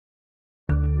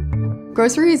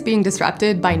Grocery is being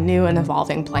disrupted by new and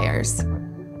evolving players.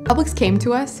 Publix came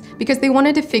to us because they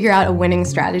wanted to figure out a winning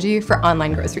strategy for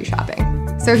online grocery shopping.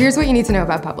 So here's what you need to know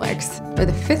about Publix. They're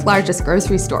the 5th largest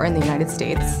grocery store in the United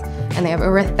States, and they have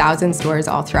over 1,000 stores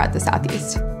all throughout the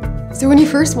Southeast. So when you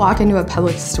first walk into a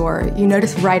Publix store, you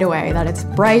notice right away that it's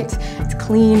bright, it's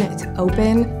clean, it's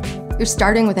open. You're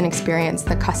starting with an experience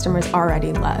that customers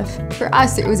already love. For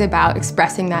us, it was about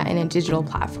expressing that in a digital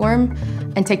platform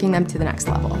and taking them to the next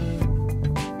level.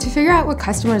 To figure out what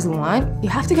customers want, you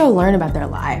have to go learn about their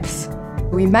lives.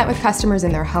 We met with customers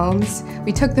in their homes,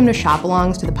 we took them to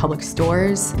shop-alongs to the Publix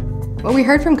stores. What we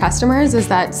heard from customers is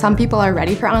that some people are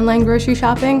ready for online grocery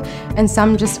shopping and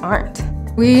some just aren't.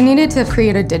 We needed to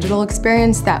create a digital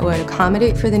experience that would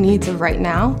accommodate for the needs of right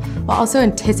now, while also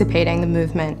anticipating the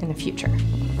movement in the future.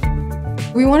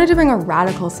 We wanted to bring a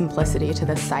radical simplicity to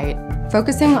this site,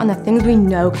 focusing on the things we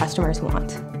know customers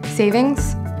want: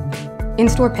 savings,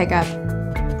 in-store pickup,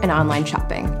 and online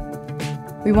shopping.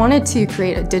 We wanted to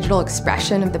create a digital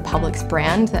expression of the Publix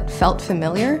brand that felt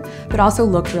familiar, but also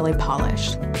looked really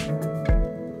polished.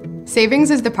 Savings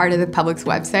is the part of the Publix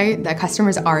website that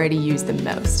customers already use the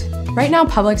most. Right now,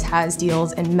 Publix has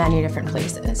deals in many different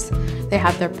places. They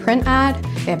have their print ad,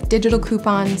 they have digital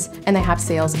coupons, and they have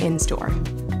sales in-store.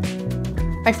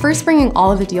 By first bringing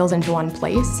all of the deals into one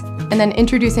place, and then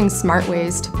introducing smart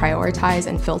ways to prioritize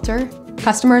and filter,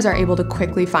 customers are able to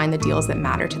quickly find the deals that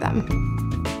matter to them.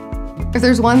 If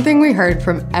there's one thing we heard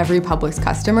from every Publix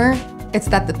customer, it's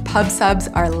that the pub subs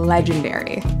are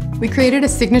legendary. We created a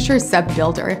signature sub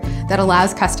builder that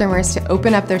allows customers to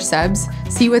open up their subs,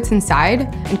 see what's inside,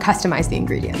 and customize the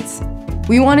ingredients.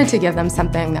 We wanted to give them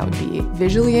something that would be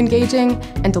visually engaging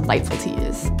and delightful to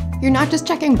use. You're not just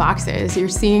checking boxes, you're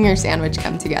seeing your sandwich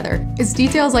come together. It's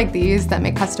details like these that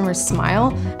make customers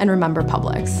smile and remember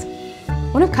Publix.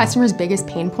 One of customers' biggest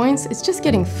pain points is just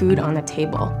getting food on the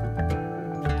table.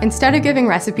 Instead of giving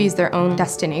recipes their own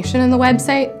destination in the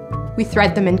website, we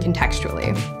thread them in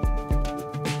contextually.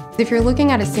 If you're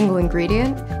looking at a single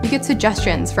ingredient, you get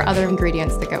suggestions for other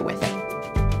ingredients that go with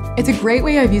it. It's a great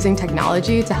way of using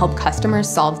technology to help customers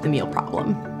solve the meal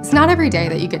problem. It's not every day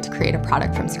that you get to create a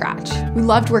product from scratch. We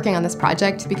loved working on this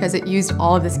project because it used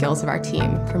all of the skills of our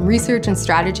team, from research and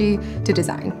strategy to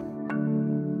design.